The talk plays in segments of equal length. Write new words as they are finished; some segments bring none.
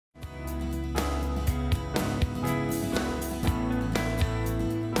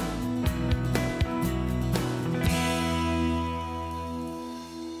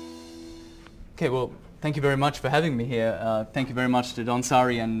Okay, well, thank you very much for having me here. Thank you very much to Don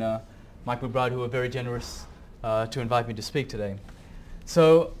Sari and Mike McBride, who were very generous to invite me to speak today.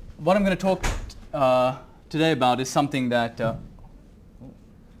 So what I'm going to talk today about is something that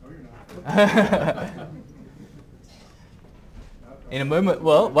in a moment,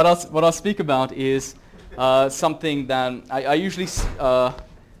 well, what I'll speak about is something that I usually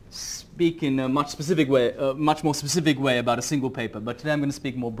speak in a much more specific way about a single paper, but today I'm going to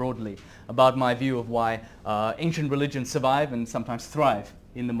speak more broadly about my view of why ancient religions survive and sometimes thrive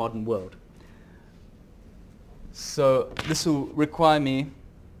in the modern world. So this will require me,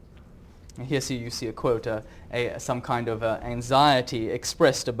 and here you see a quote, some kind of anxiety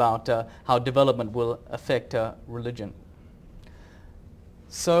expressed about how development will affect religion.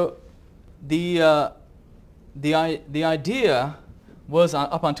 So the idea was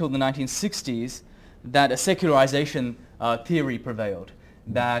up until the 1960s that a secularization theory prevailed,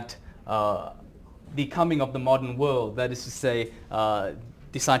 that the coming of the modern world, that is to say the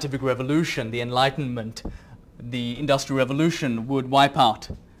scientific revolution, the Enlightenment, the Industrial Revolution would wipe out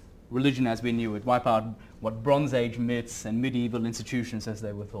religion as we knew it, wipe out what Bronze Age myths and medieval institutions as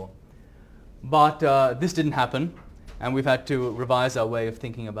they were thought. But this didn't happen, and we've had to revise our way of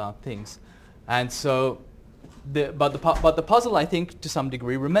thinking about things. And so but the puzzle, I think, to some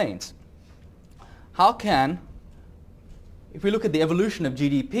degree remains. How can, if we look at the evolution of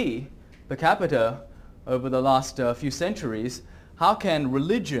GDP per capita over the last few centuries, how can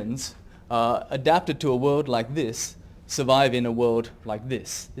religions adapted to a world like this survive in a world like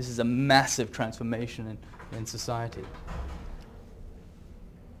this? This is a massive transformation in society.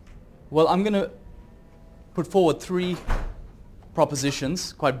 Well, I'm going to put forward three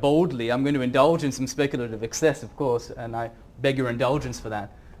propositions quite boldly. I'm going to indulge in some speculative excess, of course, and I beg your indulgence for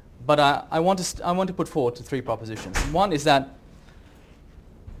that. But I want to put forward three propositions. One is that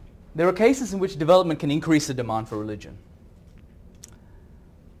there are cases in which development can increase the demand for religion,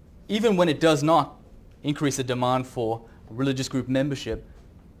 even when it does not increase the demand for religious group membership.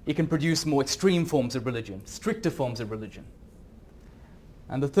 It can produce more extreme forms of religion, stricter forms of religion.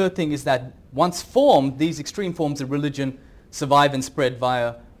 And the third thing is that once formed, these extreme forms of religion survive and spread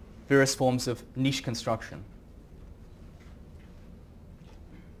via various forms of niche construction.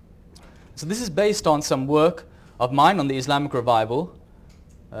 So this is based on some work of mine on the Islamic revival,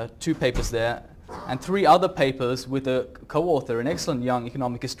 2 papers there, and 3 other papers with a co-author, an excellent young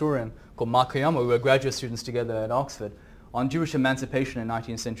economic historian called Mark Koyama. We were graduate students together at Oxford, on Jewish emancipation in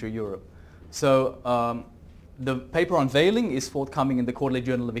 19th century Europe. So the paper on veiling is forthcoming in the Quarterly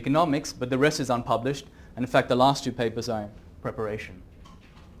Journal of Economics, but the rest is unpublished. And in fact, the last 2 papers are in preparation.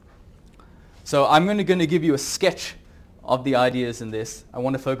 So I'm going to give you a sketch of the ideas in this. I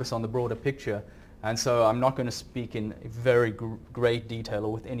want to focus on the broader picture, and so I'm not going to speak in very great detail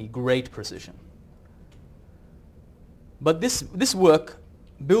or with any great precision. But this work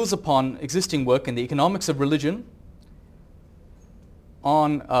builds upon existing work in the economics of religion,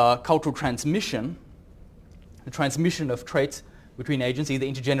 on cultural transmission, the transmission of traits between agents, either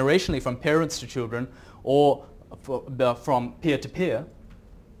intergenerationally from parents to children or from peer to peer,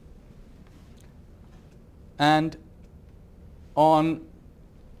 and on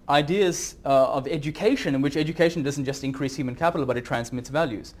ideas of education, in which education doesn't just increase human capital, but it transmits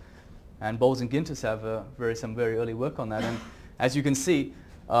values. And Bowles and Gintis have some very early work on that. And as you can see,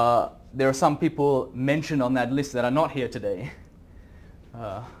 there are some people mentioned on that list that are not here today.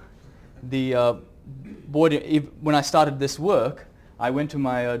 When I started this work, I went to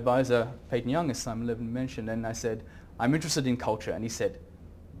my advisor, Peyton Young, as Simon Levin mentioned, and I said, I'm interested in culture. And he said,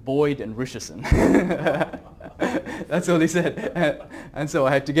 Boyd and Richardson. That's all he said. And so I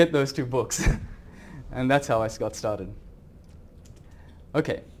had to get those 2 books. And that's how I got started.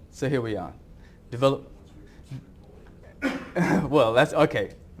 Okay, so here we are. Well, that's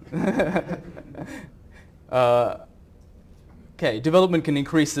okay. Okay, development can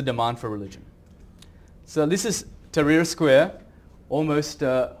increase the demand for religion. So this is Tahrir Square, almost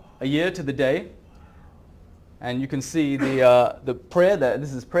a year to the day. And you can see the prayer there.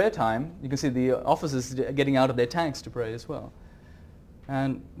 This is prayer time. You can see the officers getting out of their tanks to pray as well.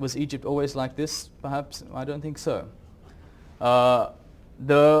 And was Egypt always like this? Perhaps. I don't think so.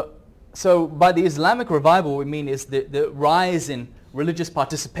 So by the Islamic revival, what we mean is the rise in religious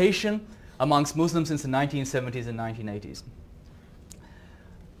participation amongst Muslims since the 1970s and 1980s.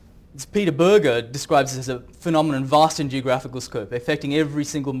 Peter Berger describes this as a phenomenon vast in geographical scope, affecting every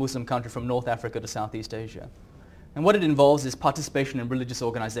single Muslim country from North Africa to Southeast Asia. And what it involves is participation in religious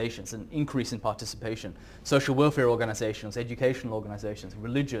organizations, an increase in participation, social welfare organizations, educational organizations,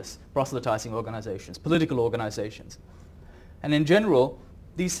 religious proselytizing organizations, political organizations. And in general,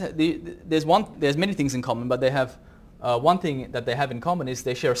 there's many things in common, but they have one thing that they have in common is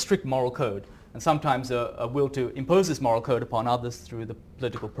they share a strict moral code, and sometimes a will to impose this moral code upon others through the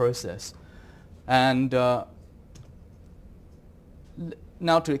political process. And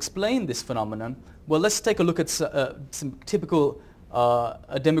now to explain this phenomenon, well, let's take a look at some typical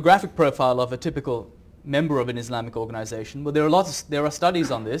a demographic profile of a typical member of an Islamic organization. Well, there are studies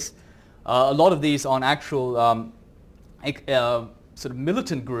on this. A lot of these on actual sort of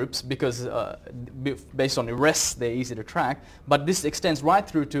militant groups, because based on arrests they're easy to track, but this extends right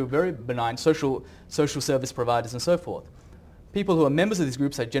through to very benign social service providers and so forth. People who are members of these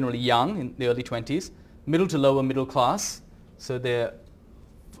groups are generally young, in the early 20s, middle to lower middle class, so their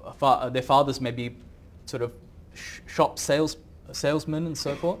fathers may be sort of shop salesmen and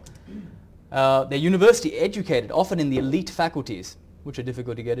so forth. They're university educated, often in the elite faculties, which are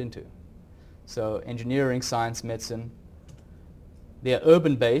difficult to get into. So engineering, science, medicine. They are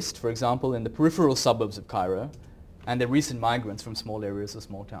urban-based, for example, in the peripheral suburbs of Cairo, and they're recent migrants from small areas or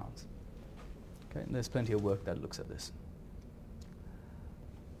small towns. Okay, and there's plenty of work that looks at this.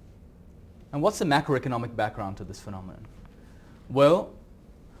 And what's the macroeconomic background to this phenomenon? Well,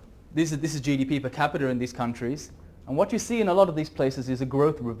 this is GDP per capita in these countries, and what you see in a lot of these places is a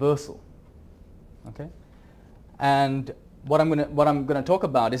growth reversal. Okay, and what I'm going to talk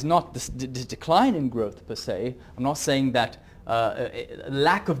about is not this decline in growth per se. I'm not saying that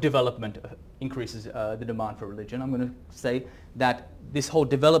lack of development increases the demand for religion. I'm going to say that this whole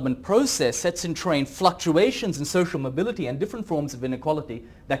development process sets in train fluctuations in social mobility and different forms of inequality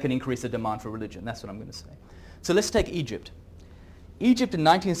that can increase the demand for religion. That's what I'm going to say. So let's take Egypt. Egypt in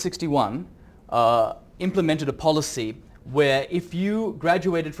 1961 implemented a policy where if you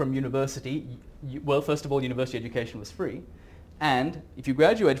graduated from university, well, first of all, university education was free, and if you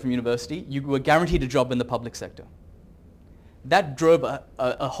graduated from university, you were guaranteed a job in the public sector. That drove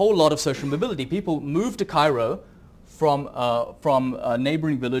a whole lot of social mobility. People moved to Cairo from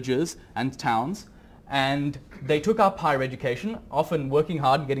neighboring villages and towns, and they took up higher education, often working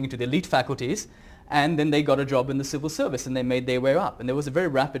hard and getting into the elite faculties, and then they got a job in the civil service and they made their way up. And there was a very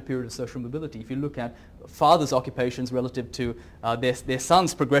rapid period of social mobility. If you look at fathers' occupations relative to their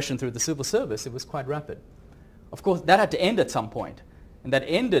sons' progression through the civil service, it was quite rapid. Of course, that had to end at some point. And that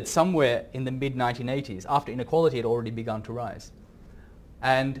ended somewhere in the mid-1980s, after inequality had already begun to rise.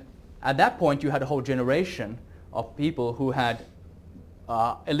 And at that point, you had a whole generation of people who had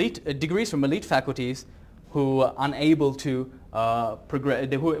degrees from elite faculties who were unable to progress,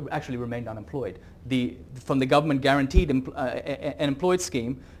 who actually remained unemployed. From the government guaranteed an employed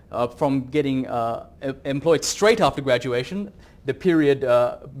scheme, from getting employed straight after graduation, the period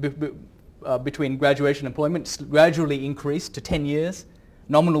between graduation and employment gradually increased to 10 years.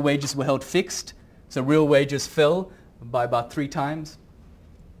 Nominal wages were held fixed, so real wages fell by about 3 times,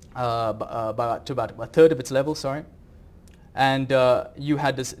 to about a third of its level, sorry. And you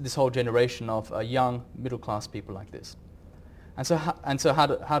had this whole generation of young middle-class people like this. And so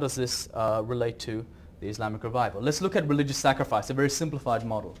how does this relate to the Islamic revival? Let's look at religious sacrifice, a very simplified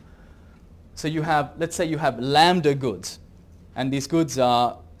model. So let's say you have lambda goods, and these goods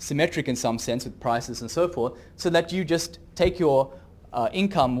are symmetric in some sense with prices and so forth, so that you just take your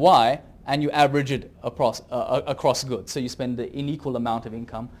income Y and you average it across goods. So you spend the unequal amount of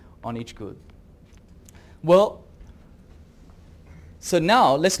income on each good. Well, so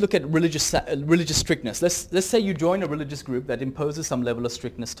now let's look at religious strictness. Let's say you join a religious group that imposes some level of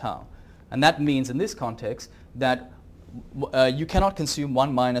strictness tau. And that means in this context that you cannot consume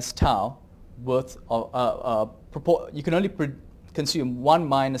 1 minus tau worth of, you can only consume 1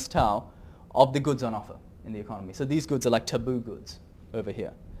 minus tau of the goods on offer in the economy. So these goods are like taboo goods over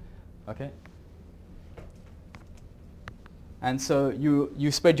here. Okay? And so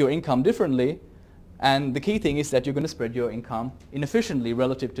you spread your income differently. And the key thing is that you're going to spread your income inefficiently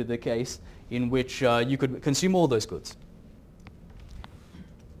relative to the case in which you could consume all those goods.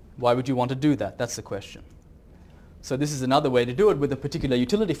 Why would you want to do that? That's the question. So this is another way to do it with a particular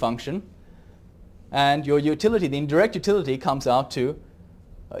utility function. And your utility, the indirect utility, comes out to,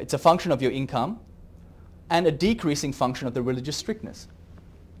 it's a function of your income and a decreasing function of the religious strictness.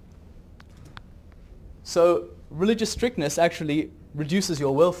 So religious strictness actually reduces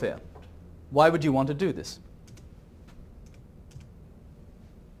your welfare. Why would you want to do this?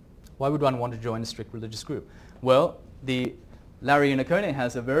 Why would one want to join a strict religious group? Well, Larry Iannacone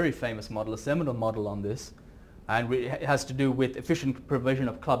has a very famous model, a seminal model on this, and it has to do with efficient provision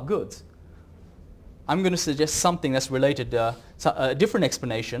of club goods. I'm going to suggest something that's related, a different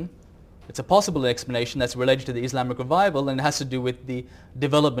explanation. It's a possible explanation that's related to the Islamic revival, and it has to do with the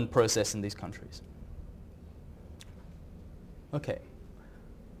development process in these countries. Okay.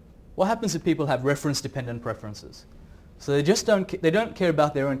 What happens if people have reference-dependent preferences? So they just don't care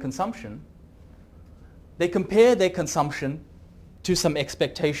about their own consumption. They compare their consumption to some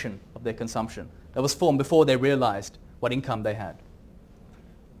expectation of their consumption that was formed before they realized what income they had.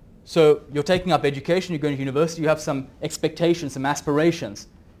 So you're taking up education, you're going to university, you have some expectations, some aspirations,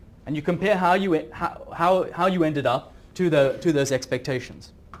 and you compare how you ended up to those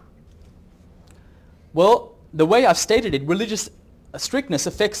expectations. Well, the way I've stated it, religious strictness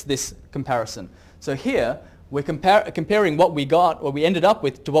affects this comparison. So here, we're comparing what we got, or we ended up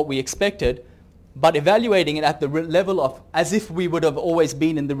with, to what we expected, but evaluating it at the level of as if we would have always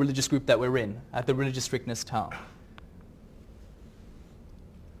been in the religious group that we're in, at the religious strictness town.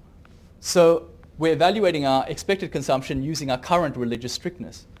 So we're evaluating our expected consumption using our current religious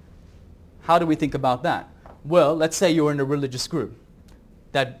strictness. How do we think about that? Well, let's say you're in a religious group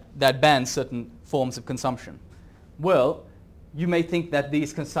that bans certain forms of consumption. Well, you may think that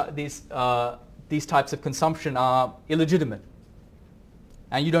these types of consumption are illegitimate,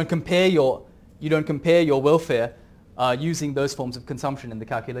 and you don't compare your welfare using those forms of consumption in the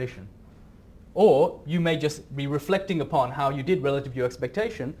calculation. Or you may just be reflecting upon how you did relative to your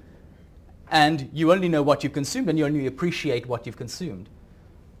expectation, and you only know what you've consumed, and you only appreciate what you've consumed.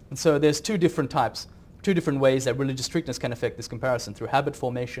 And so there's two different ways that religious strictness can affect this comparison, through habit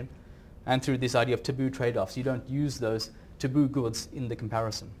formation and through this idea of taboo trade-offs. You don't use those taboo goods in the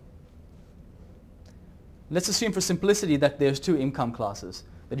comparison. Let's assume for simplicity that there's two income classes,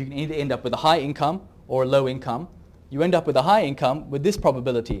 that you can either end up with a high income or a low income. You end up with a high income with this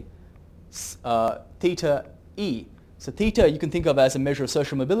probability, theta E. So theta you can think of as a measure of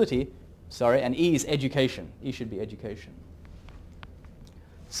social mobility, and E is education. E should be education.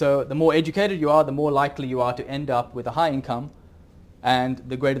 So the more educated you are, the more likely you are to end up with a high income, and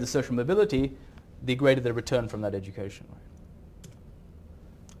the greater the social mobility, the greater the return from that education.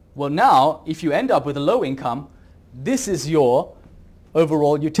 Well, now, if you end up with a low income, this is your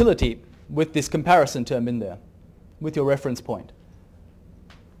overall utility with this comparison term in there, with your reference point.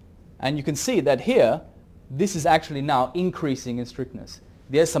 And you can see that here, this is actually now increasing in strictness.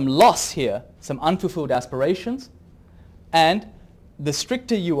 There's some loss here, some unfulfilled aspirations, and the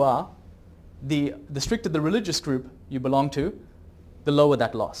stricter you are, the stricter the religious group you belong to, the lower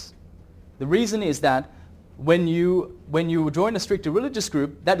that loss. The reason is that when you join a stricter religious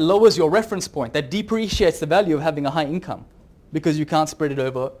group, that lowers your reference point, that depreciates the value of having a high income, because you can't spread it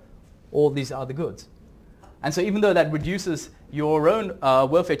over all these other goods. And so even though that reduces your own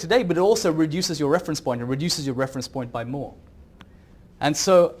welfare today, but it also reduces your reference point, and reduces your reference point by more. And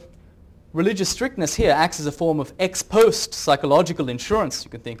so religious strictness here acts as a form of ex post psychological insurance, you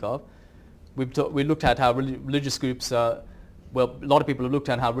can think of. We looked at how religious groups, a lot of people have looked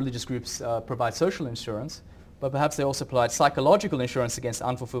at how religious groups provide social insurance, but perhaps they also provide psychological insurance against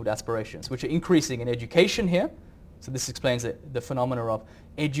unfulfilled aspirations, which are increasing in education here. So this explains the phenomena of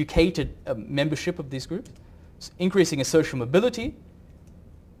educated membership of these groups. It's increasing in social mobility,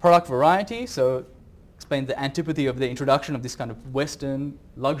 product variety, so explain the antipathy of the introduction of this kind of Western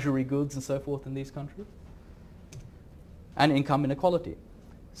luxury goods and so forth in these countries, and income inequality.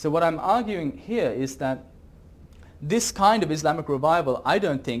 So what I'm arguing here is that this kind of Islamic revival, I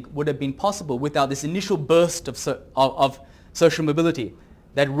don't think, would have been possible without this initial burst of social mobility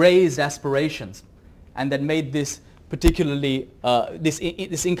that raised aspirations and that made this particularly,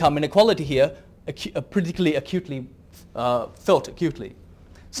 this income inequality here particularly acutely felt acutely.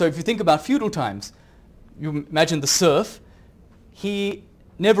 So if you think about feudal times, you imagine the serf, he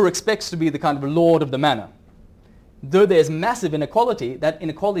never expects to be the kind of lord of the manor. Though there's massive inequality, that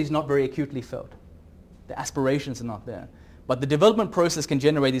inequality is not very acutely felt. The aspirations are not there. But the development process can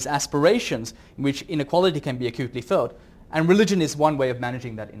generate these aspirations in which inequality can be acutely felt, and religion is one way of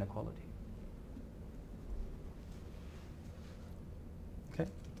managing that inequality. Okay.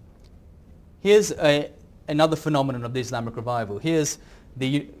 Here's another phenomenon of the Islamic revival. Here's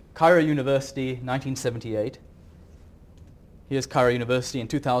the Cairo University, 1978. Here's Cairo University in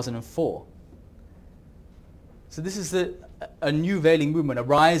 2004. So this is a new veiling movement, a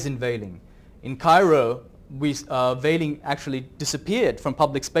rise in veiling. In Cairo, veiling actually disappeared from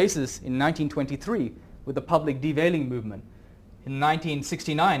public spaces in 1923 with the public deveiling movement. In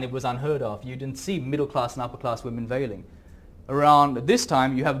 1969, it was unheard of. You didn't see middle-class and upper-class women veiling. Around this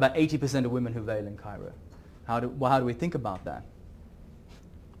time, you have about 80% of women who veil in Cairo. How do we think about that?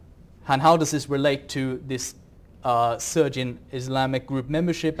 And how does this relate to this surge in Islamic group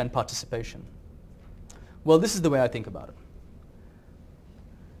membership and participation? Well, this is the way I think about it.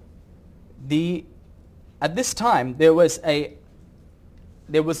 At this time, there was a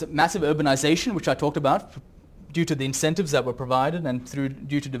massive urbanization, which I talked about, due to the incentives that were provided and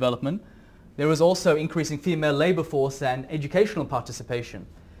due to development. There was also increasing female labor force and educational participation.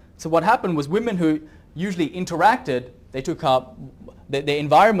 So what happened was women who usually interacted, they took up, their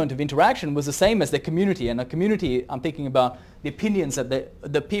environment of interaction was the same as their community. And a community, I'm thinking about the opinions that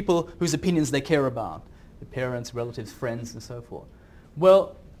the people whose opinions they care about, the parents, relatives, friends, and so forth.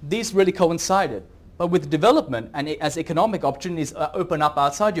 Well, these really coincided. But with development and as economic opportunities open up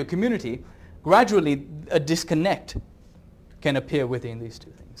outside your community, gradually a disconnect can appear within these two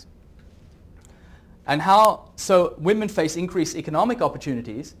things. And so women face increased economic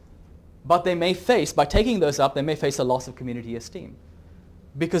opportunities, but they may face, by taking those up, they may face a loss of community esteem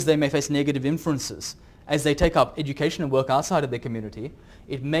because they may face negative influences. As they take up education and work outside of their community,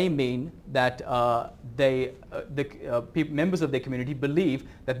 it may mean that members of their community believe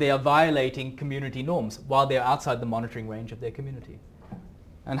that they are violating community norms while they are outside the monitoring range of their community.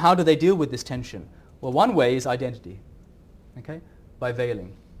 And how do they deal with this tension? Well, one way is identity, okay, by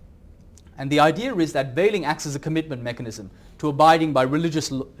veiling. And the idea is that veiling acts as a commitment mechanism to abiding by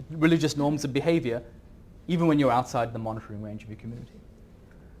religious norms of behavior, even when you're outside the monitoring range of your community.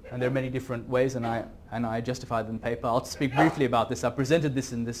 And there are many different ways, and I justify them in the paper. I'll speak briefly about this. I presented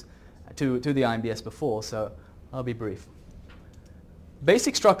this to the IMBS before, so I'll be brief.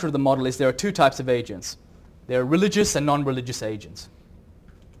 Basic structure of the model is there are two types of agents. There are religious and non-religious agents.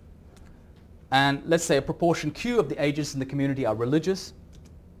 And let's say a proportion Q of the agents in the community are religious.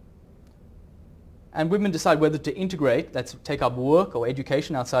 And women decide whether to integrate, that's take up work or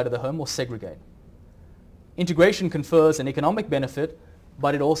education outside of the home, or segregate. Integration confers an economic benefit,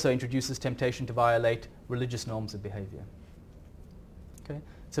 but it also introduces temptation to violate religious norms of behavior. Okay?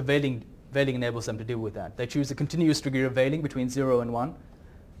 So veiling enables them to deal with that. They choose a continuous degree of veiling between 0 and 1,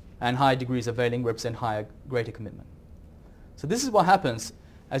 and higher degrees of veiling represent greater commitment. So this is what happens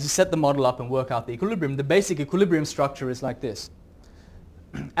as you set the model up and work out the equilibrium. The basic equilibrium structure is like this.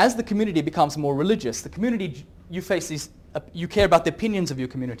 As the community becomes more religious, the community, you care about the opinions of your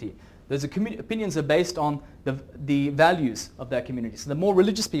community. Those opinions are based on the values of that community. So the more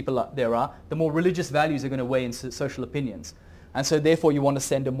religious people there are, the more religious values are going to weigh in social opinions. And so therefore you want to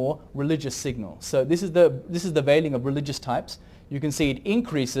send a more religious signal. So this is the veiling of religious types. You can see it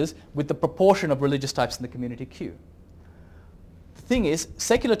increases with the proportion of religious types in the community Q. The thing is,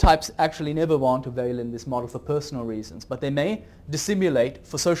 secular types actually never want to veil in this model for personal reasons, but they may dissimulate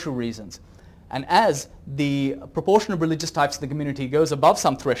for social reasons. And as the proportion of religious types in the community goes above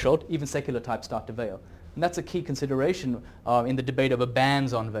some threshold, even secular types start to veil. And that's a key consideration in the debate over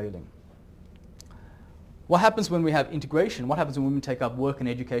bans on veiling. What happens when we have integration? What happens when women take up work and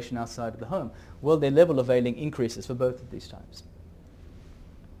education outside of the home? Well, their level of veiling increases for both of these types.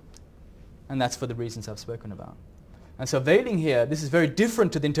 And that's for the reasons I've spoken about. And so veiling here, this is very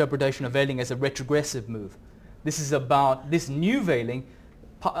different to the interpretation of veiling as a retrogressive move. This is about this new veiling.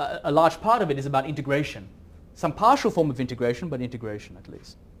 A large part of it is about integration. Some partial form of integration, but integration at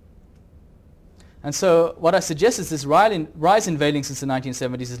least. And so what I suggest is this rise in veiling since the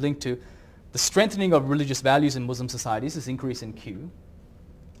 1970s is linked to the strengthening of religious values in Muslim societies, this increase in Q,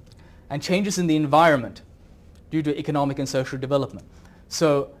 and changes in the environment due to economic and social development.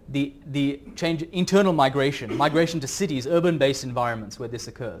 So the change, internal migration to cities, urban-based environments where this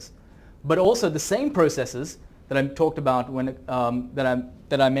occurs. But also the same processes that I talked about when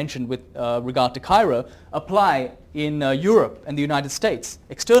that I mentioned with regard to Cairo apply in Europe and the United States.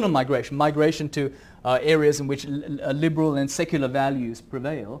 External migration to areas in which liberal and secular values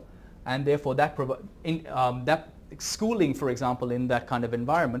prevail, and therefore that schooling, for example, in that kind of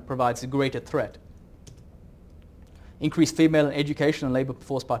environment provides a greater threat. Increased female education and labor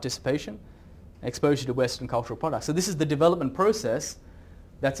force participation, exposure to Western cultural products. So this is the development process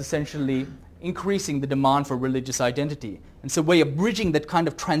that's essentially increasing the demand for religious identity. And so we are bridging that kind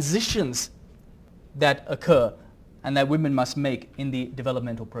of transitions that occur and that women must make in the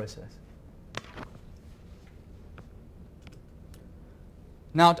developmental process.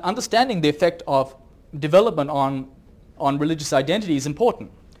 Now, understanding the effect of development on religious identity is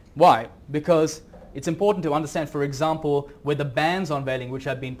important. Why? Because it's important to understand, for example, whether bans on veiling, which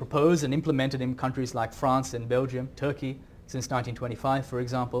have been proposed and implemented in countries like France and Belgium, Turkey, since 1925, for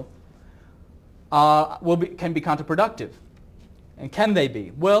example, can be counterproductive. And can they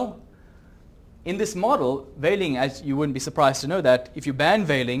be? Well, in this model, veiling, as you wouldn't be surprised to know that if you ban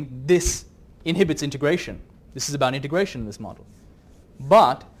veiling, this inhibits integration. This is about integration in this model.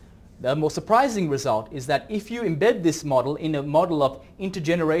 But the more surprising result is that if you embed this model in a model of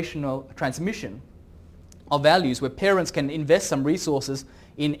intergenerational transmission of values where parents can invest some resources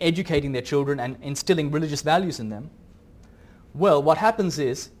in educating their children and instilling religious values in them, well, what happens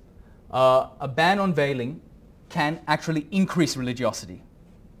is a ban on veiling can actually increase religiosity.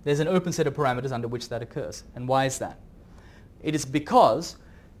 There's an open set of parameters under which that occurs. And why is that? It is because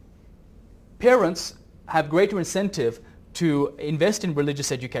parents have greater incentive to invest in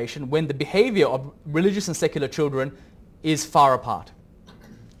religious education when the behavior of religious and secular children is far apart,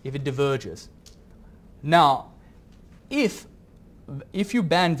 if it diverges. Now, if you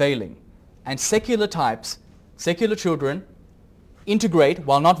ban veiling and secular children integrate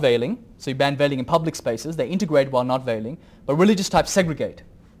while not veiling, so you ban veiling in public spaces, they integrate while not veiling, but religious types segregate,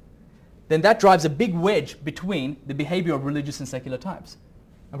 then that drives a big wedge between the behavior of religious and secular types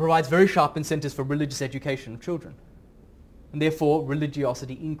and provides very sharp incentives for religious education of children. And therefore,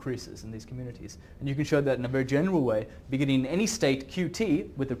 religiosity increases in these communities. And you can show that in a very general way, beginning in any state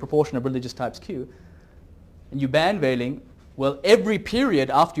QT with the proportion of religious types Q, and you ban veiling, well, every period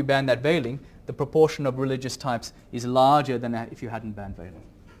after you ban that veiling, the proportion of religious types is larger than if you hadn't banned veiling.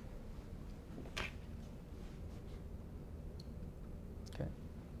 Okay.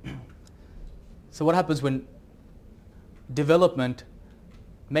 So what happens when development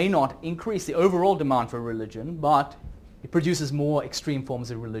may not increase the overall demand for religion, but it produces more extreme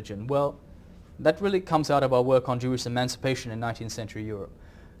forms of religion? Well, that really comes out of our work on Jewish emancipation in 19th century Europe.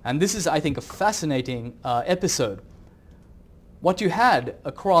 And this is, I think, a fascinating episode. What you had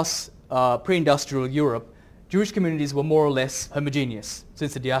across pre-industrial Europe, Jewish communities were more or less homogeneous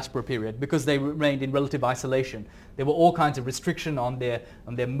since the diaspora period because they remained in relative isolation. There were all kinds of restriction on their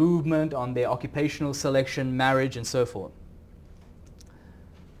movement, on their occupational selection, marriage, and so forth.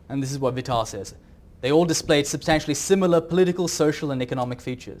 And this is what Vital says. They all displayed substantially similar political, social, and economic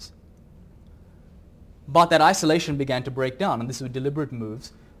features. But that isolation began to break down, and this was deliberate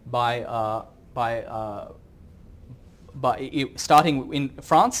moves starting in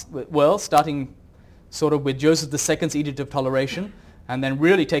France, starting sort of with Joseph II's Edict of Toleration, and then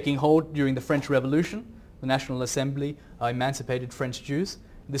really taking hold during the French Revolution. The National Assembly emancipated French Jews.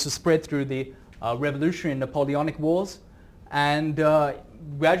 This was spread through the Revolutionary and Napoleonic Wars, and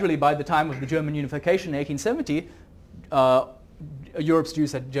gradually, by the time of the German unification in 1870, Europe's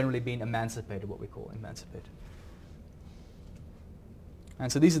Jews had generally been emancipated, what we call emancipated.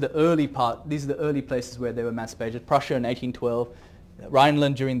 And so these are the early places where they were emancipated. Prussia in 1812,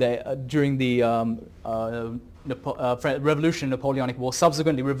 Rhineland during the Revolution, Napoleonic War,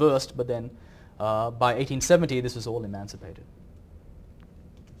 subsequently reversed, but then by 1870 this was all emancipated.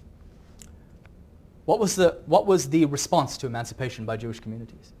 What was the response to emancipation by Jewish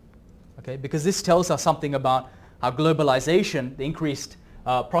communities? Okay, because this tells us something about how globalization, the increased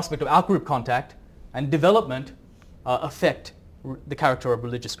prospect of outgroup contact, and development affect the character of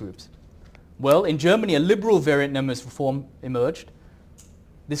religious groups. Well, in Germany, a liberal variant known as Reform emerged.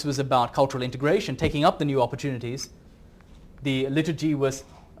 This was about cultural integration, taking up the new opportunities. The liturgy was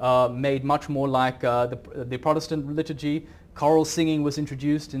made much more like the Protestant liturgy. Choral singing was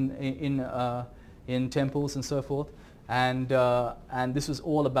introduced in temples and so forth, and this was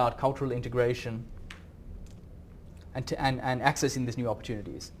all about cultural integration and accessing these new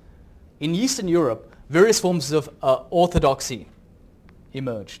opportunities. In Eastern Europe, various forms of orthodoxy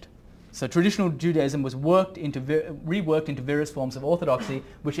emerged. So traditional Judaism was reworked into various forms of orthodoxy,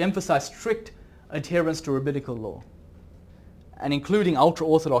 which emphasized strict adherence to rabbinical law, and including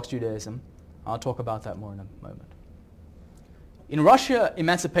ultra-Orthodox Judaism. I'll talk about that more in a moment. In Russia,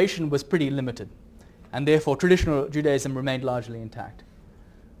 emancipation was pretty limited, and therefore traditional Judaism remained largely intact.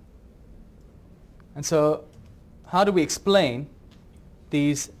 And so, how do we explain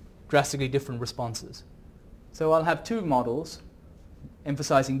these drastically different responses? So I'll have two models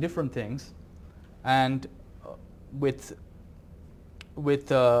emphasizing different things, and with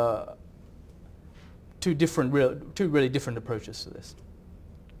two really different approaches to this.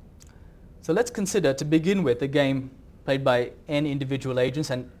 So let's consider, to begin with, a game played by n individual agents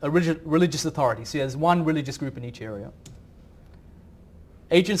and a religious authority. So there's one religious group in each area.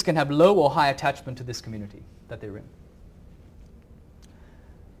 Agents can have low or high attachment to this community that they're in.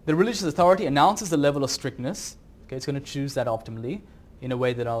 The religious authority announces the level of strictness. Okay, it's going to choose that optimally in a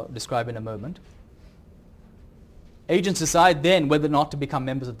way that I'll describe in a moment. Agents decide then whether or not to become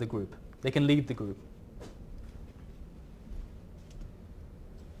members of the group. They can leave the group.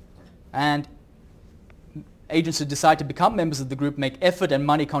 And agents who decide to become members of the group make effort and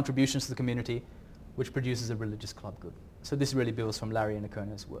money contributions to the community, which produces a religious club good. So this really builds from Larry and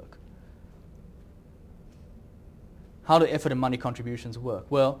Akona's work. How do effort and money contributions work?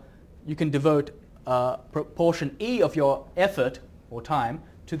 Well, you can devote proportion E of your effort or time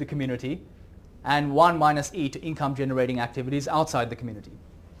to the community, and 1 minus E to income generating activities outside the community.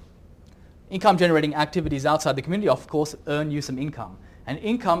 Income generating activities outside the community, of course, earn you some income. And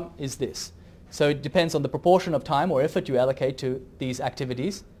income is this. So it depends on the proportion of time or effort you allocate to these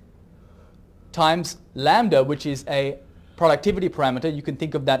activities, times lambda, which is a productivity parameter. You can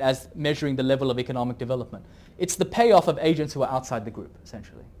think of that as measuring the level of economic development. It's the payoff of agents who are outside the group,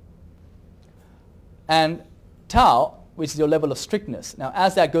 essentially. And tau, which is your level of strictness. Now,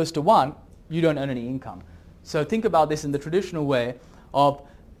 as that goes to 1, you don't earn any income. So think about this in the traditional way of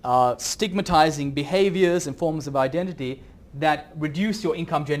stigmatizing behaviors and forms of identity that reduce your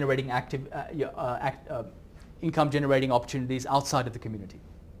income-generating income-generating opportunities outside of the community.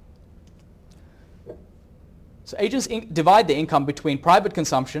 So agents divide their income between private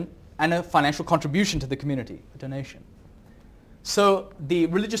consumption and a financial contribution to the community, a donation. So the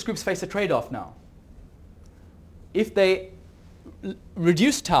religious groups face a trade-off now. If they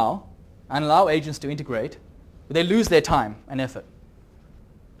reduce tau and allow agents to integrate, they lose their time and effort.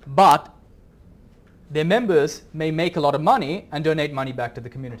 But their members may make a lot of money and donate money back to the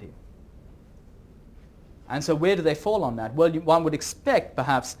community. And so where do they fall on that? Well, one would expect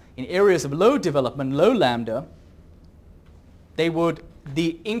perhaps in areas of low development, low lambda,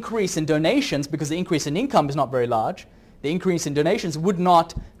 the increase in donations, because the increase in income is not very large, the increase in donations would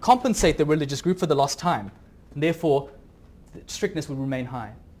not compensate the religious group for the lost time. And therefore, the strictness would remain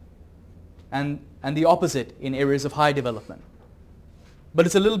high. And the opposite in areas of high development. But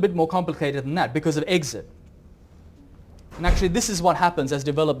it's a little bit more complicated than that because of exit. And actually, this is what happens as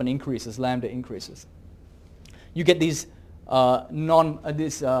development increases, lambda increases. You get these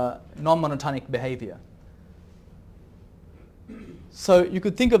non-monotonic behavior. So you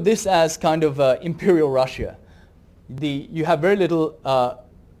could think of this as kind of imperial Russia. You have very little.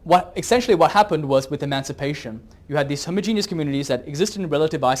 Essentially what happened was with emancipation, you had these homogeneous communities that existed in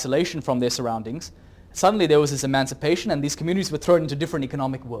relative isolation from their surroundings. Suddenly there was this emancipation and these communities were thrown into different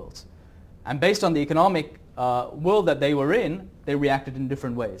economic worlds. And based on the economic world that they were in, they reacted in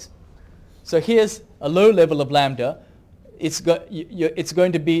different ways. So here's a low level of lambda. You're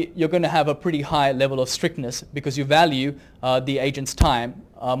going to have a pretty high level of strictness because you value the agent's time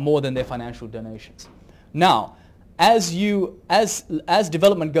more than their financial donations. Now, as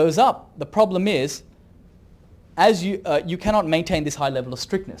development goes up, the problem is you cannot maintain this high level of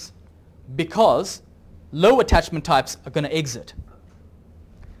strictness because low attachment types are going to exit.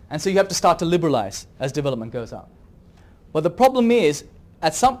 And so you have to start to liberalize as development goes up. But the problem is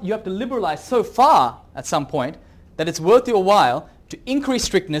you have to liberalize so far at some point that it's worth your while to increase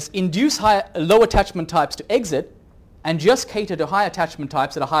strictness, induce low attachment types to exit, and just cater to high attachment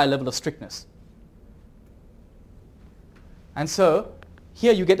types at a higher level of strictness. And so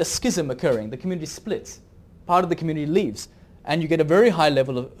here you get a schism occurring. The community splits. Part of the community leaves. And you get a very high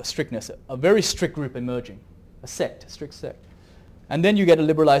level of strictness, a very strict group emerging, a sect, a strict sect. And then you get a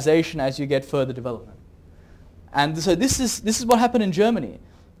liberalization as you get further development. And so this is what happened in Germany.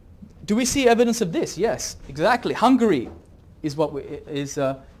 Do we see evidence of this? Yes, exactly. Hungary is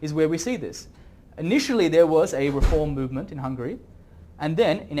where we see this. Initially there was a reform movement in Hungary. And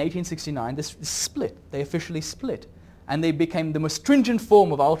then in 1869 this split. They officially split. And they became the most stringent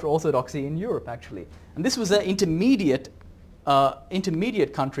form of ultra-orthodoxy in Europe, actually. And this was an intermediate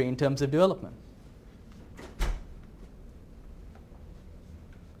country in terms of development.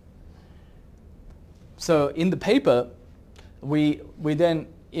 So in the paper, we then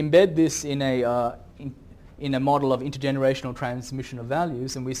embed this in a model of intergenerational transmission of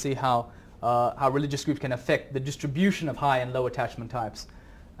values, and we see how religious groups can affect the distribution of high and low attachment types,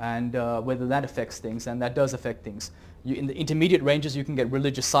 and whether that affects things, and that does affect things. In the intermediate ranges, you can get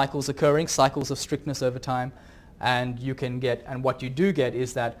religious cycles occurring, cycles of strictness over time, and what you do get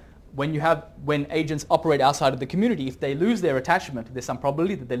is that when agents operate outside of the community, if they lose their attachment, there's some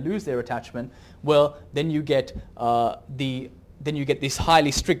probability that they lose their attachment. Well, then you get these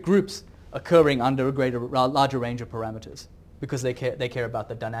highly strict groups occurring under a larger range of parameters because they care about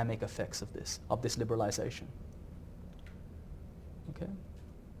the dynamic effects of this liberalization. Okay.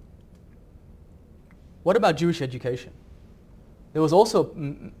 What about Jewish education? There was also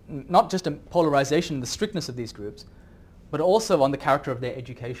not just a polarization in the strictness of these groups, but also on the character of their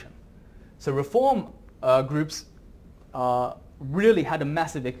education. So reform groups really had a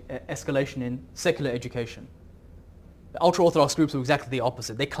massive escalation in secular education. The ultra-Orthodox groups were exactly the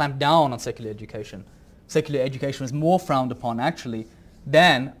opposite. They clamped down on secular education. Secular education was more frowned upon, actually,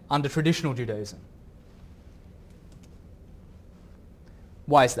 than under traditional Judaism.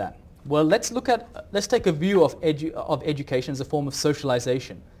 Why is that? Well, let's take a view of education as a form of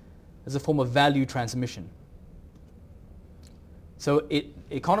socialization, as a form of value transmission. So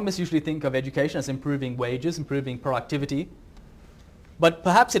economists usually think of education as improving wages, improving productivity, but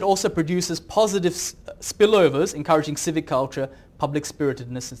perhaps it also produces positive spillovers, encouraging civic culture, public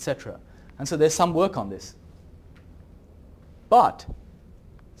spiritedness, etc. And so there's some work on this. But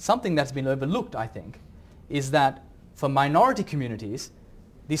something that's been overlooked, I think, is that for minority communities,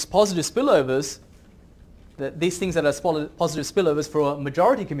 these positive spillovers, these things that are positive spillovers for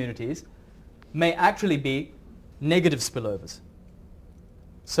majority communities may actually be negative spillovers.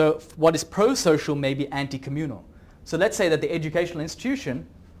 So what is pro-social may be anti-communal. So let's say that the educational institution,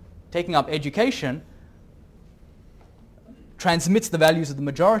 taking up education, transmits the values of the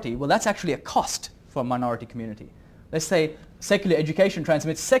majority. Well, that's actually a cost for a minority community. Let's say secular education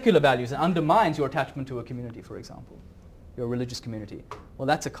transmits secular values and undermines your attachment to a community, for example, your religious community. Well,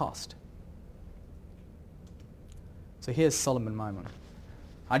 that's a cost. So here's Solomon Maimon.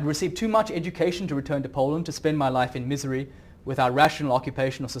 I'd received too much education to return to Poland, to spend my life in misery without rational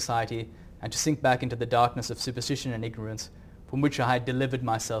occupation or society, and to sink back into the darkness of superstition and ignorance, from which I had delivered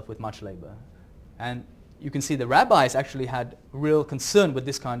myself with much labor. And you can see the rabbis actually had real concern with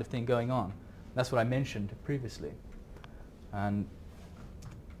this kind of thing going on. That's what I mentioned previously. And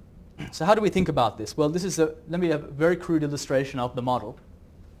so how do we think about this? Well, this is let me have a very crude illustration of the model.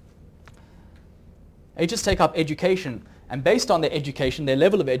 Agents take up education, and based on their education, their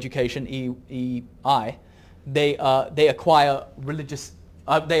level of education, EI, they acquire religious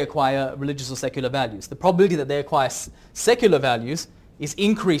or secular values. The probability that they acquire secular values is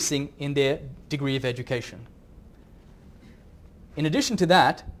increasing in their degree of education. In addition to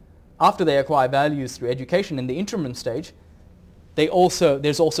that, after they acquire values through education in the interim stage, there's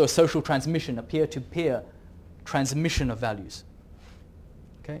also a social transmission, a peer-to-peer transmission of values.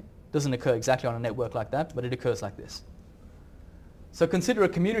 Okay? Doesn't occur exactly on a network like that, but it occurs like this. So consider a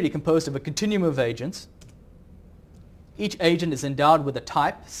community composed of a continuum of agents. Each agent is endowed with a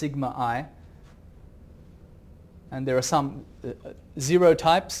type, sigma I, and there are some zero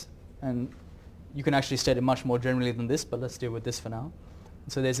types, and you can actually state it much more generally than this, but let's deal with this for now.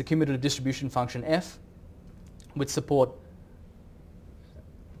 So there's a cumulative distribution function f, with support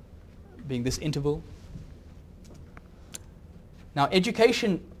being this interval. Now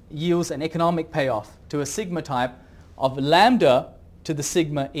education yields an economic payoff to a sigma type of lambda to the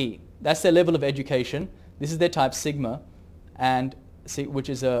sigma e. That's their level of education. This is their type sigma, and which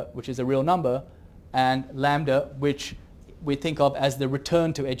is a real number, and lambda, which we think of as the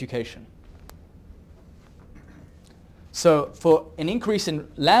return to education. So for an increase in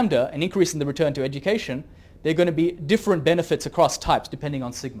lambda, an increase in the return to education, there are going to be different benefits across types depending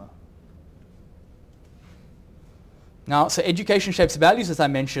on sigma. Now, so education shapes values, as I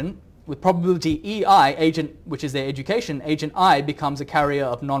mentioned. With probability EI, agent, which is their education, agent I becomes a carrier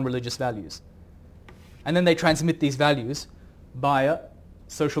of non-religious values. And then they transmit these values via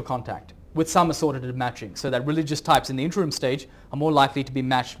social contact with some assortative matching, so that religious types in the interim stage are more likely to be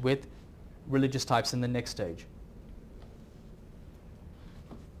matched with religious types in the next stage.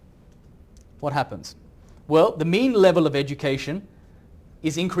 What happens? Well, the mean level of education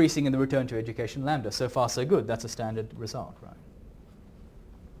is increasing in the return to education lambda. So far, so good. That's a standard result, right?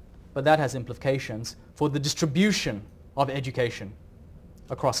 But that has implications for the distribution of education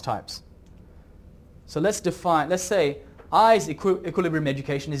across types. So let's say I's equilibrium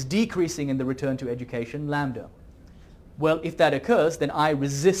education is decreasing in the return to education lambda. Well, if that occurs, then I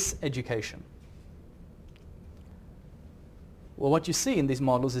resists education. Well, what you see in these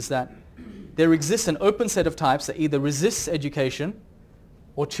models is that there exists an open set of types that either resists education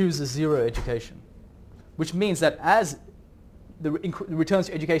or chooses zero education, which means that as the returns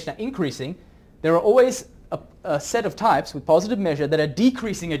to education are increasing, there are always a set of types with positive measure that are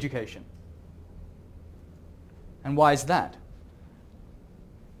decreasing education. And why is that?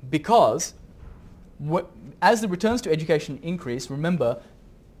 Because as the returns to education increase, remember,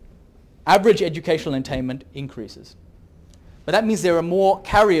 average educational attainment increases. But that means there are more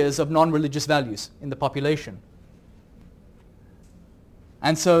carriers of non-religious values in the population.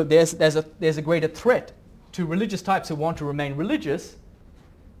 And so there's a greater threat to religious types who want to remain religious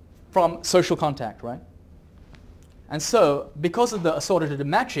from social contact, right? And so because of the assortative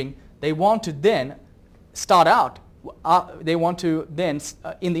matching, they want to then start out, they want to then,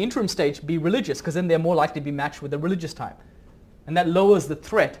 in the interim stage, be religious, because then they're more likely to be matched with a religious type. And that lowers the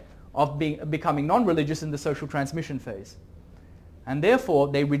threat of becoming non-religious in the social transmission phase. And therefore,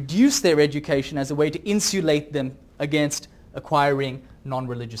 they reduce their education as a way to insulate them against acquiring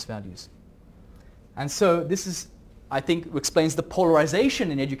non-religious values. And so this is, I think, explains the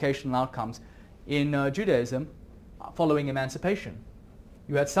polarization in educational outcomes in Judaism following emancipation.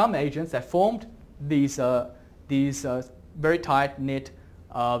 You had some agents that formed these very tight-knit,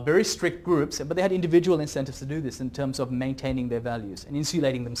 very strict groups, but they had individual incentives to do this in terms of maintaining their values and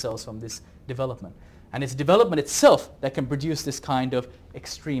insulating themselves from this development. And it's development itself that can produce this kind of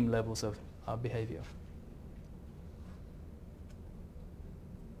extreme levels of behavior.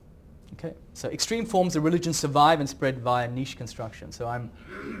 Okay, so extreme forms of religion survive and spread via niche construction. So I'm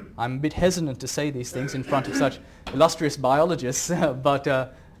a bit hesitant to say these things in front of such illustrious biologists,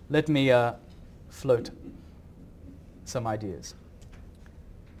 but let me float some ideas.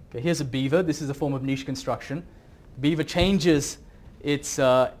 Okay, here's a beaver. This is a form of niche construction. Beaver changes its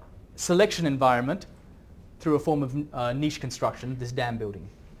selection environment through a form of niche construction, this dam building.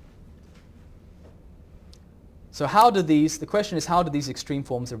 So the question is, how do these extreme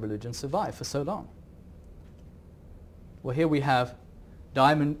forms of religion survive for so long? Well, here we have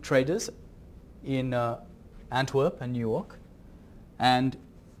diamond traders in Antwerp and New York, and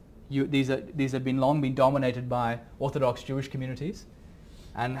these have long been dominated by Orthodox Jewish communities.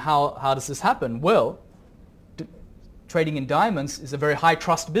 And how does this happen? Well, trading in diamonds is a very high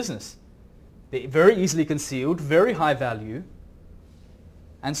trust business. They're very easily concealed, very high value.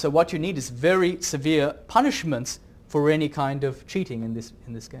 And so what you need is very severe punishments for any kind of cheating in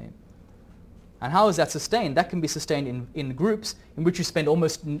this game. And how is that sustained? That can be sustained in groups in which you spend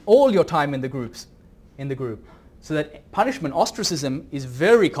almost all your time in the group. So that punishment, ostracism, is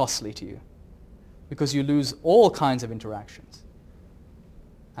very costly to you because you lose all kinds of interactions.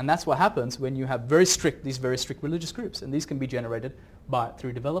 And that's what happens when you have these very strict religious groups. And these can be generated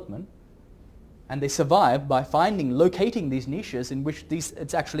through development. And they survive by locating these niches in which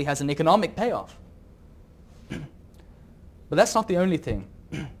it actually has an economic payoff. But that's not the only thing.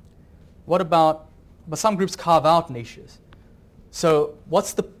 But some groups carve out niches. So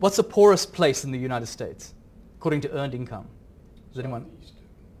what's the poorest place in the United States, according to earned income? Does anyone?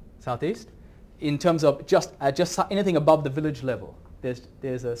 Southeast? In terms of just anything above the village level,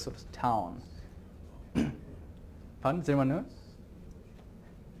 there's a sort of town. Pardon? Does anyone know?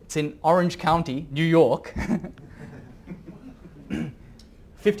 It's in Orange County, New York,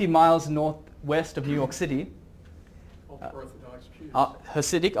 50 miles northwest of New York City. Ultra-Orthodox Jews.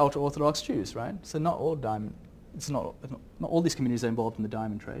 Hasidic ultra-Orthodox Jews, right? So not all not all these communities are involved in the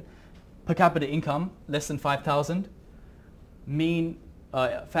diamond trade. Per capita income, less than 5,000. Mean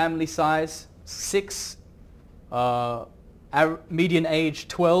family size, 6. Median age,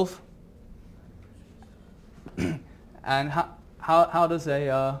 12. And how does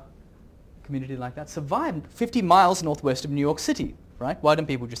a community like that survive 50 miles northwest of New York City, right? Why don't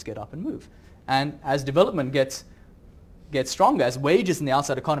people just get up and move? And as development gets stronger, as wages in the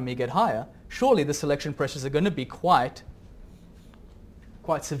outside economy get higher, surely the selection pressures are going to be quite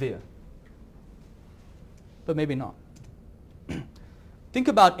severe. But maybe not. Think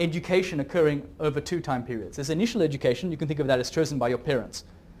about education occurring over 2 time periods. There's initial education, you can think of that as chosen by your parents.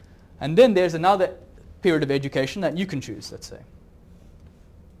 And then there's another period of education that you can choose, let's say.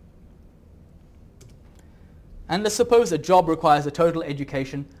 And let's suppose a job requires a total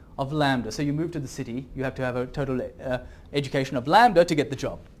education of lambda. So you move to the city, you have to have a total education of lambda to get the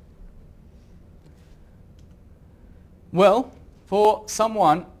job. Well, for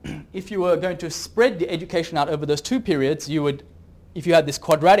someone, if you were going to spread the education out over those 2 periods, if you had this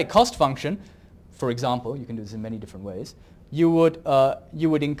quadratic cost function, for example, you can do this in many different ways, you would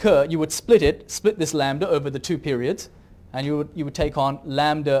split this lambda over the 2 periods, and you would take on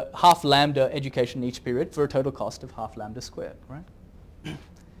half lambda education each period for a total cost of half lambda squared, right?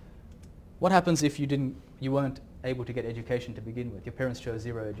 What happens if you weren't able to get education to begin with? Your parents chose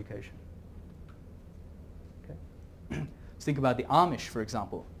 0 education. Okay. Let's think about the Amish, for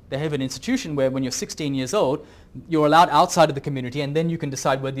example. They have an institution where when you're 16 years old, you're allowed outside of the community, and then you can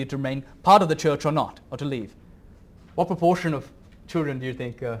decide whether you to remain part of the church or not, or to leave. What proportion of children do you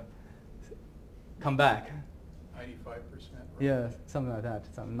think come back? 95%. Right? Yeah, something like that.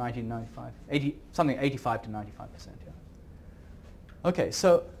 Something 1995, 80, something 85 to 95%. Yeah. Okay,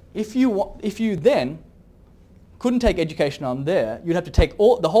 so if you then couldn't take education on there, you'd have to take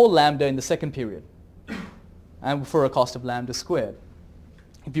the whole lambda in the second period, and for a cost of lambda squared,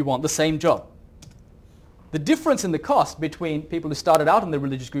 if you want the same job. The difference in the cost between people who started out in the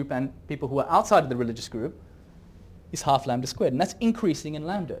religious group and people who are outside of the religious group is half lambda squared, and that's increasing in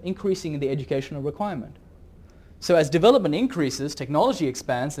lambda, increasing in the educational requirement. So as development increases, technology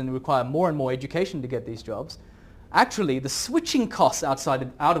expands, and require more and more education to get these jobs, actually the switching costs out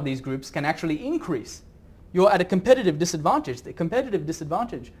of these groups can actually increase. You're at a competitive disadvantage. The competitive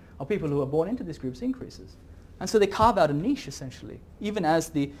disadvantage of people who are born into these groups increases. And so they carve out a niche, essentially, even as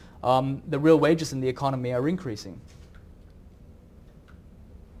the real wages in the economy are increasing.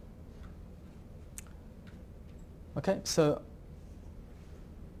 Okay, so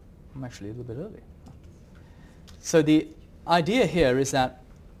I'm actually a little bit early. So the idea here is that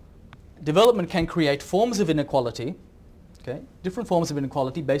development can create forms of inequality Okay? Different forms of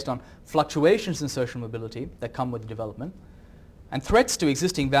inequality based on fluctuations in social mobility that come with development, and threats to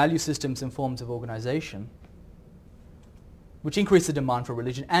existing value systems and forms of organization, which increase the demand for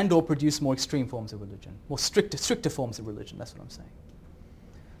religion and or produce more extreme forms of religion, more stricter forms of religion, that's what I'm saying.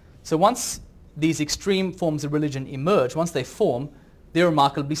 So once these extreme forms of religion emerge, once they form, they're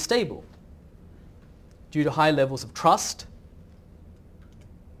remarkably stable due to high levels of trust,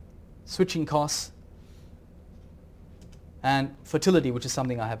 switching costs, and fertility, which is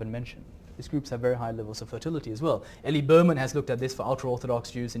something I haven't mentioned. These groups have very high levels of fertility as well. Eli Berman has looked at this for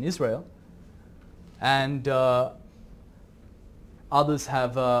ultra-Orthodox Jews in Israel, and others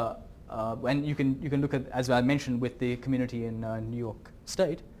have, and you can look at, as I mentioned, with the community in New York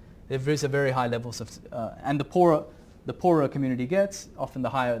State, there is a very high levels of, and the poorer a community gets, often the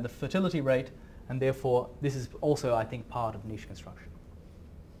higher the fertility rate, and therefore this is also, I think, part of niche construction.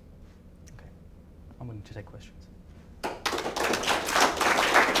 Okay, I'm willing to take questions.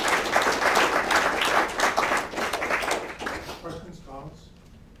 Questions, comments?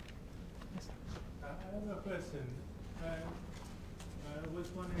 Yes. I have a question. I was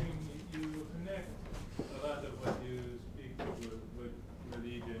wondering, you connect a lot of what you speak with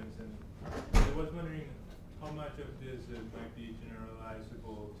religions, and I was wondering how much of this might be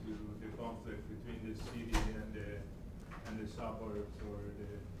generalizable to the conflict between the city and the suburbs or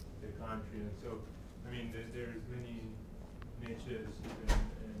the country. And so, I mean, there's many niches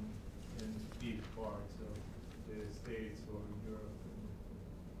in big parts of the States or Europe.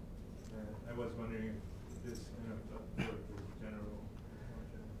 And I was wondering if this kind of work is general.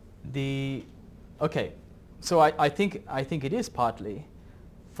 Okay, so I think it is partly.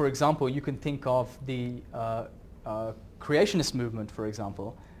 For example, you can think of the creationist movement, for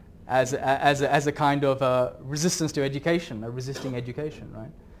example, as a kind of resistance to education, a resisting education,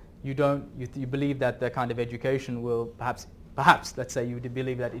 right? You believe that the kind of education will perhaps, let's say you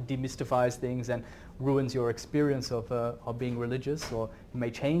believe that it demystifies things and ruins your experience of being religious, or it may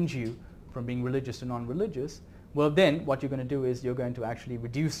change you from being religious to non-religious. Well, then what you're going to do is you're going to actually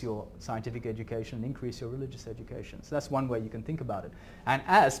reduce your scientific education and increase your religious education. So that's one way you can think about it. And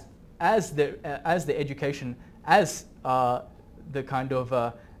as the education, as the kind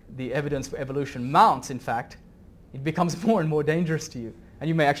of the evidence for evolution mounts, in fact, it becomes more and more dangerous to you, and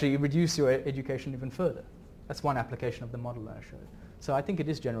you may actually reduce your education even further. That's one application of the model that I showed. So I think it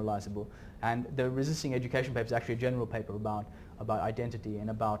is generalizable, and the resisting education paper is actually a general paper about identity and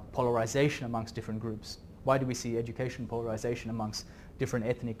about polarization amongst different groups. Why do we see education polarization amongst different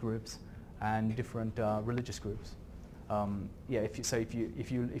ethnic groups and different religious groups?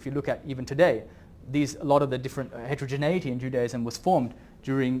 If you look at even today, a lot of the different heterogeneity in Judaism was formed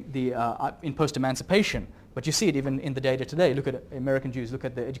during the in post-emancipation. But you see it even in the data today. Look at American Jews. Look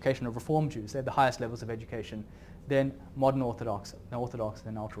at the education of Reform Jews. They have the highest levels of education. Then modern Orthodox, then Orthodox,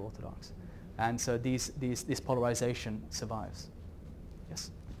 then ultra-Orthodox, and so this polarization survives.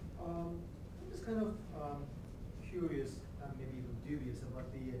 Yes. I'm just kind of curious, maybe even dubious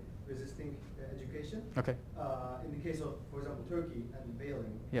about the resisting education. Okay. In the case of, for example, Turkey and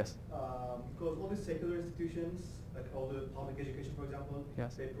veiling. Yes. Because all these secular institutions, like all the public education, for example,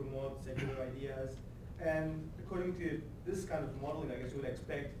 yes, they promote secular ideas. And according to this kind of modeling, I guess you would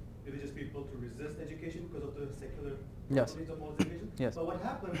expect religious people to resist education because of the secular properties of all education. Yes. But what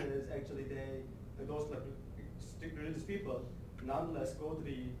happens is actually those like strict religious people nonetheless go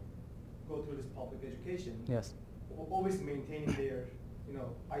through this public education. Yes. Always maintaining their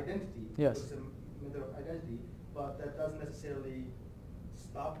identity. Yes. It's a matter of identity, but that doesn't necessarily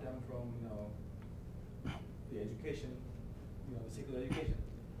stop them from the education, the secular education.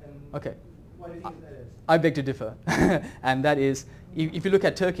 And okay. Why do you think that is? I beg to differ, and that is, if you look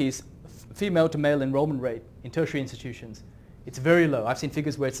at Turkey's female to male enrollment rate in tertiary institutions, it's very low. I've seen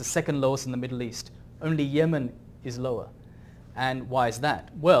figures where it's the second lowest in the Middle East. Only Yemen is lower. And why is that?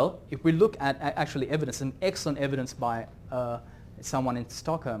 Well, if we look at actually evidence, some excellent evidence by someone in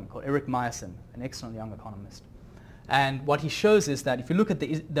Stockholm called Erik Meyerson, an excellent young economist. And what he shows is that if you look at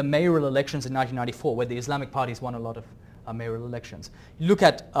the mayoral elections in 1994, where the Islamic parties won a lot of mayoral elections, you look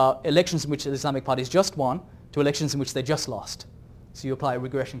at elections in which the Islamic parties just won to elections in which they just lost. So you apply a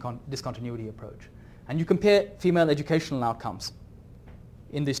regression discontinuity approach. And you compare female educational outcomes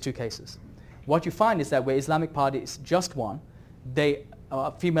in these two cases. What you find is that where Islamic parties just won,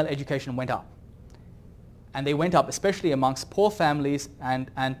 female education went up. And they went up especially amongst poor families and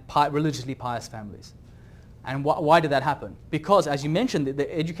religiously pious families. And why did that happen? Because, as you mentioned,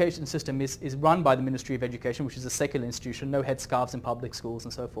 the education system is run by the Ministry of Education, which is a secular institution, no headscarves in public schools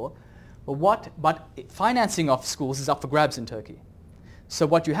and so forth. But financing of schools is up for grabs in Turkey. So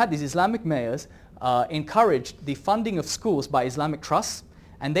what you had, these Islamic mayors encouraged the funding of schools by Islamic trusts,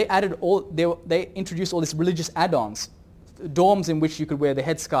 and they added they introduced all these religious add-ons, dorms in which you could wear the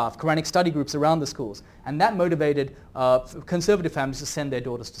headscarf, Quranic study groups around the schools, and that motivated conservative families to send their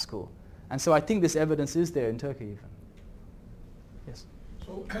daughters to school. And so I think this evidence is there in Turkey even. Yes.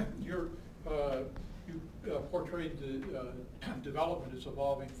 So you portrayed the development as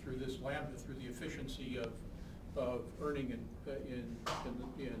evolving through this lambda, through the efficiency of earning in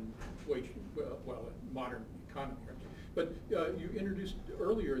wage, well, in modern economy. But you introduced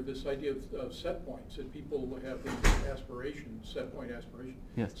earlier this idea of set points, that people have these aspirations, set point aspirations.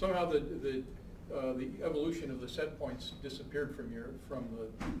 Yes. Somehow the evolution of the set points disappeared from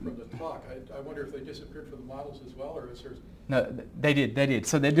the talk. I wonder if they disappeared from the models as well, or is there? No, they did.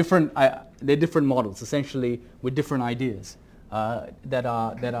 So they're different models, essentially with different ideas that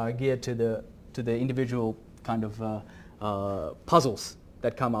are geared to the individual kind of puzzles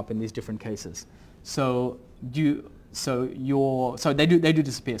that come up in these different cases. So they do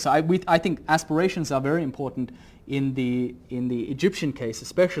disappear. So I think aspirations are very important in the Egyptian case,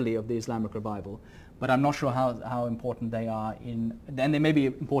 especially of the Islamic revival. But I'm not sure how important they are and they may be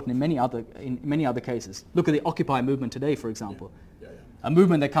important in many other cases. Look at the Occupy movement today, for example. Yeah. A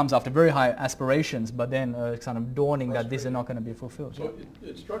movement that comes after very high aspirations, but then kind of dawning that these are not going to be fulfilled. So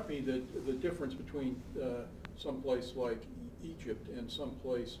it struck me that the difference between some place like Egypt and some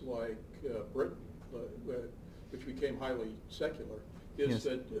place like Britain, which became highly secular, is Yes.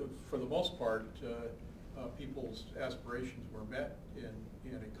 that for the most part, people's aspirations were met in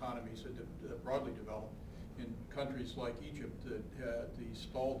economies that broadly developed. In countries like Egypt that had the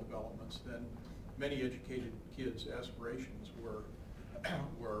stalled developments, then many educated kids' aspirations were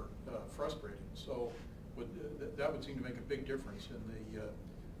frustrating. So that would seem to make a big difference in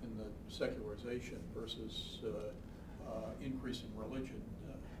the secularization versus increase in religion.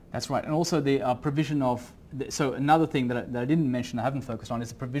 That's right, and also the provision of. So another thing that I didn't mention, I haven't focused on, is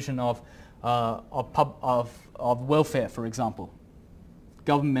the provision of welfare, for example.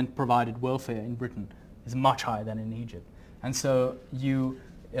 Government-provided welfare in Britain is much higher than in Egypt, and so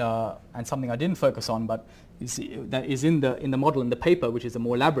and something I didn't focus on, but you see, that is in the model in the paper, which is a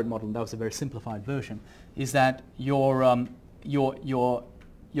more elaborate model. That was a very simplified version. Is that your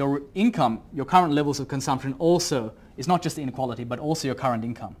income, your current levels of consumption also is not just inequality, but also your current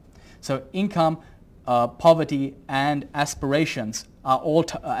income. So income, poverty, and aspirations are all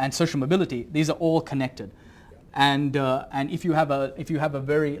and social mobility. These are all connected. And if you have a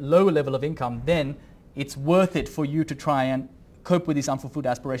very low level of income, then it's worth it for you to try and cope with these unfulfilled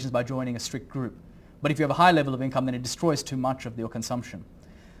aspirations by joining a strict group. But if you have a high level of income, then it destroys too much of your consumption.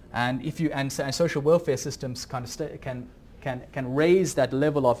 And and social welfare systems kind of can raise that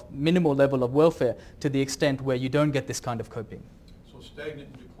minimal level of welfare to the extent where you don't get this kind of coping. So stagnant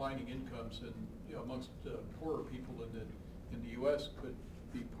and declining incomes amongst poorer people in the U.S. could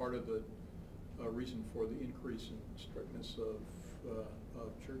be part of the reason for the increase in strictness of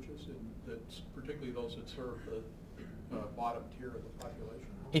churches, and that's particularly those that serve the bottom tier of the population.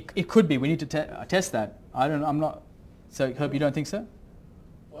 It could be. We need to test that. I'm not. So, Herb, you don't think so?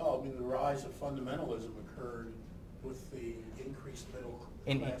 Well, I mean, the rise of fundamentalism occurred with the increased middle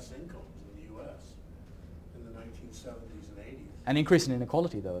class incomes in the U.S. in the 1970s and 80s. An increase in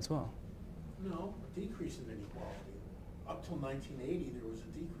inequality, though, as well. No, a decrease in inequality. Up till 1980, there was a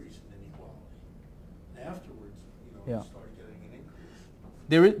decrease in inequality. Afterwards, we started getting an increase.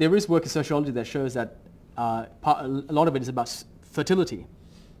 There is work in sociology that shows that a lot of it is about fertility.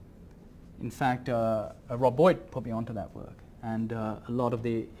 In fact, Rob Boyd put me onto that work, and a lot of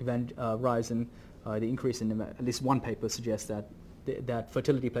the rise in the increase in at least one paper suggests that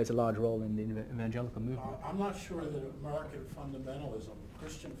fertility plays a large role in the evangelical movement. I'm not sure that American fundamentalism,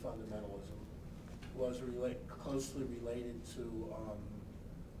 Christian fundamentalism, was closely related to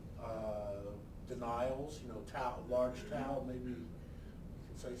denials. Large Tau, maybe you can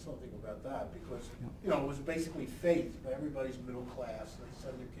say something about that, because it was basically faith. Everybody's middle class. They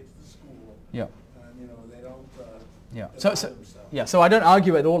send their kids to school. Yeah. And they don't. So I don't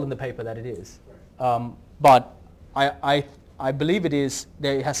argue at all in the paper that it is, Right. but I believe it is.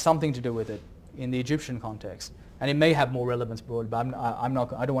 It has something to do with it in the Egyptian context, and it may have more relevance broadly. But I'm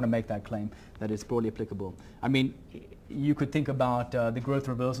not. I don't want to make that claim that it's broadly applicable. I mean, you could think about the growth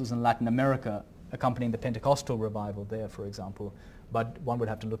reversals in Latin America accompanying the Pentecostal revival there, for example. But one would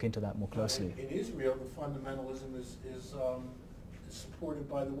have to look into that more closely. In Israel, the fundamentalism is supported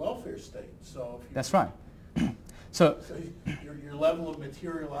by the welfare state. So if That's right. So your level of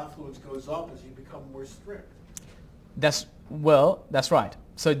material affluence goes up as you become more strict. that's right.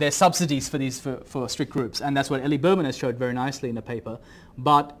 so there's subsidies for these for strict groups, and that's what Ellie Berman has showed very nicely in the paper.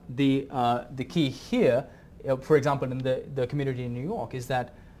 But the key here, for example, in the community in New York, is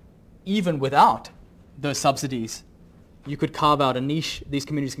that even without those subsidies, you could carve out a niche. These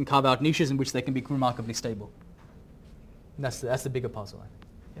communities can carve out niches in which they can be remarkably stable. And that's the bigger puzzle. I think.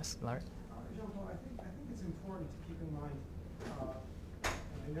 Yes, Larry. Jean-Paul, I think it's important to keep in mind, and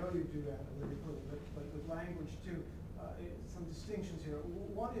I know you do that analytically, but with language too, some distinctions here.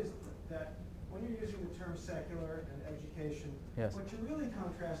 One is that when you're using the term secular and education, yes. what you're really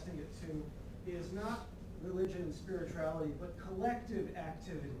contrasting it to is not religion and spirituality, but collective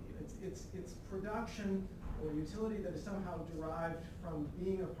activity. It's production or utility that is somehow derived from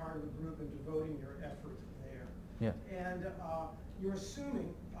being a part of a group and devoting your effort there. Yeah. And you're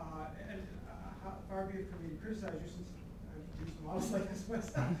assuming, and far be it from me to criticize you since I've used models like this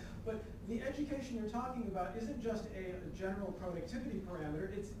myself, but the education you're talking about isn't just a general productivity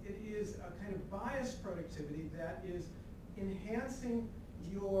parameter, it is a kind of biased productivity that is enhancing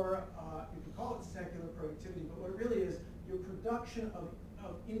your, you can call it secular productivity, but what it really is, your production of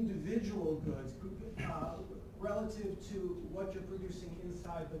individual goods relative to what you're producing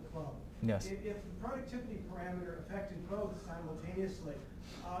inside the club. Yes. If the productivity parameter affected both simultaneously,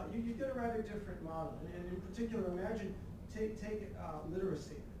 you get a rather different model. And in particular, imagine, take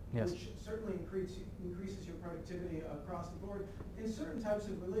literacy, yes. which certainly increases your productivity across the board. In certain types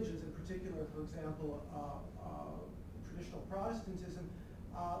of religions, in particular, for example, traditional Protestantism,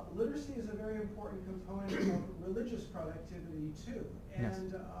 literacy is a very important component of religious productivity too. And yes.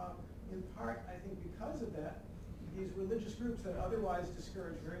 In part, I think because of that, these religious groups that otherwise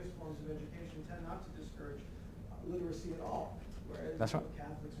discourage various forms of education tend not to discourage literacy at all, whereas that's right.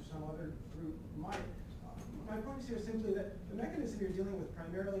 Catholics or some other group might. My point is here simply that the mechanism you're dealing with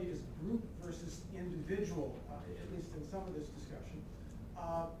primarily is group versus individual, at least in some of this discussion.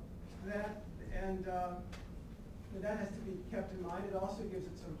 That has to be kept in mind. It also gives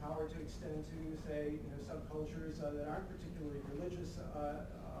it some power to extend to, say, subcultures that aren't particularly religious,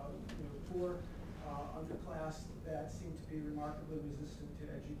 poor, underclass that seem to be remarkably resistant to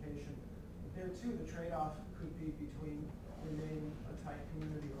education. But there too, the trade-off could be between remaining a tight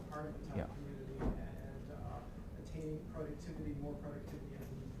community or part of a tight community and attaining productivity, more productivity as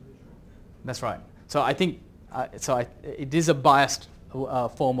an individual. That's right. So I think it is a biased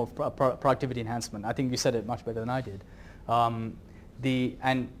form of productivity enhancement. I think you said it much better than I did.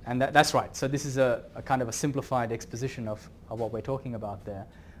 That's right. So this is a kind of a simplified exposition of what we're talking about there.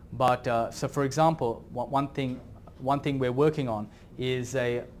 But so, for example, one thing we're working on is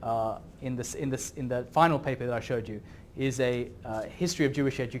in the final paper that I showed you is a history of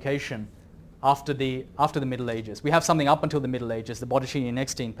Jewish education after the Middle Ages. We have something up until the Middle Ages, the Bottesini and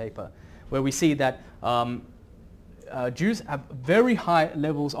Eckstein paper, where we see that Jews have very high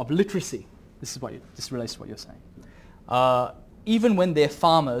levels of literacy. This relates to what you're saying. Even when they're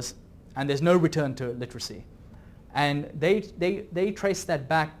farmers and there's no return to literacy. And they trace that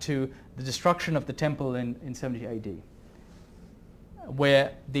back to the destruction of the temple in 70 AD,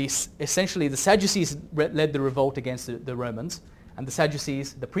 where essentially the Sadducees led the revolt against the Romans, and the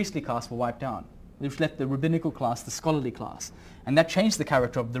Sadducees, the priestly class, were wiped out, which left the rabbinical class, the scholarly class, and that changed the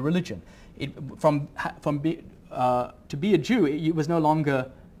character of the religion. To be a Jew, it was no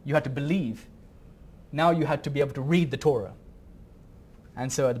longer you had to believe. Now you had to be able to read the Torah, and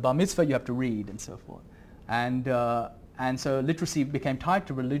so at the Bar Mitzvah you have to read and so forth. And so literacy became tied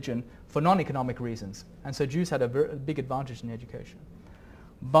to religion for non-economic reasons. And so Jews had a very big advantage in education.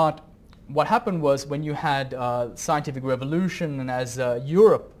 But what happened was when you had scientific revolution and as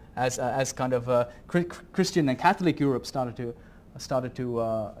Europe, as kind of Christian and Catholic Europe started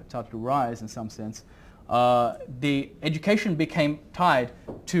to rise in some sense, the education became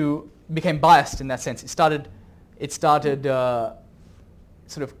biased in that sense. It started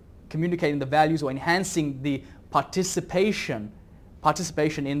sort of communicating the values or enhancing the participation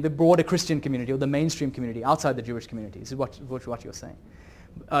in the broader Christian community or the mainstream community outside the Jewish community. This is what you're saying.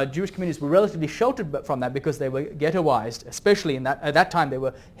 Jewish communities were relatively sheltered from that because they were ghettoized, especially at that time they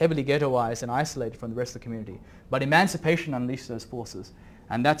were heavily ghettoized and isolated from the rest of the community. But emancipation unleashed those forces,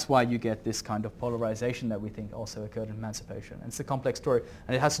 and that's why you get this kind of polarization that we think also occurred in emancipation. And it's a complex story,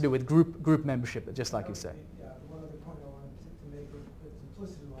 and it has to do with group membership, just like you say. Yeah, one other point I wanted to make that's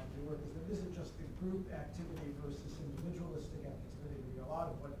implicit in what your work is that it isn't just the group activity versus individualistic activity. A lot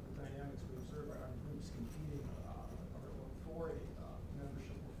of what the dynamics we observe are groups competing for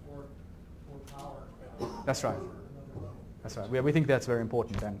membership or for power. That's right. That's right. We think that's very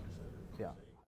important. And